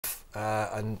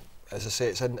and as I say,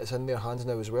 it's in their hands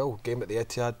now as well. Game at the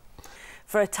Etihad.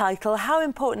 For a title, how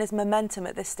important is momentum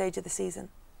at this stage of the season?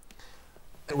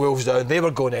 Wolves down, they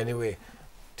were going anyway,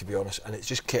 to be honest, and it's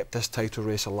just kept this title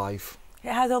race alive.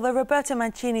 It has, although Roberto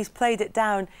Mancini's played it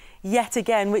down yet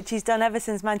again, which he's done ever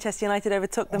since Manchester United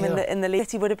overtook them in the league.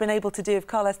 He would have been able to do if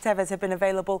Carlos Tevez had been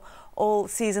available all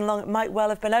season long. It might well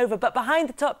have been over. But behind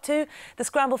the top two, the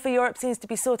scramble for Europe seems to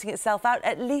be sorting itself out,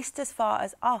 at least as far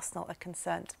as Arsenal are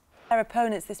concerned. Their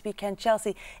opponents this weekend,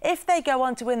 Chelsea, if they go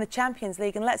on to win the Champions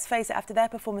League, and let's face it, after their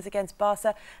performance against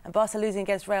Barca and Barca losing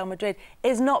against Real Madrid,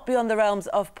 is not beyond the realms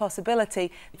of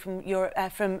possibility from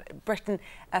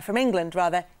England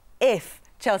rather, if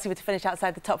Chelsea were to finish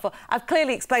outside the top four. I've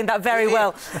clearly explained that very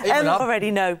well.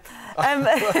 Already know.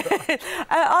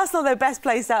 Arsenal, though, best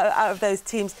placed out of those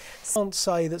teams. Can't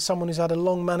say that someone who's had a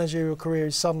long managerial career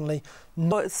is suddenly...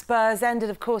 Spurs ended,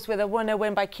 of course, with a 1-0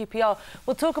 win by QPR.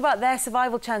 We'll talk about their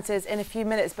survival chances in a few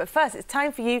minutes, but first it's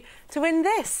time for you to win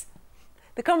this.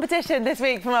 The competition this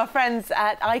week from our friends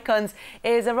at Icons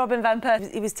is a Robin van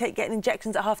Persie. He was getting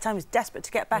injections at half-time. He was desperate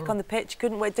to get back on the pitch.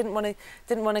 Couldn't wait. Didn't want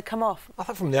to come off. I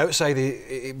think from the outside,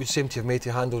 he would seem to have made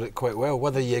to handle it quite well.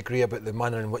 Whether you agree about the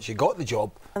manner in which he got the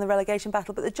job and the relegation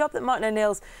battle, but the job that Martin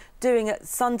O'Neill's doing at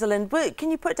Sunderland.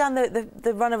 Can you put down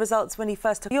the run of results when he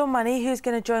first took your money? Who's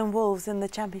going to join Wolves in the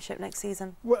Championship next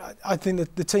season? Well, I think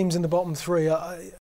that the teams in the bottom three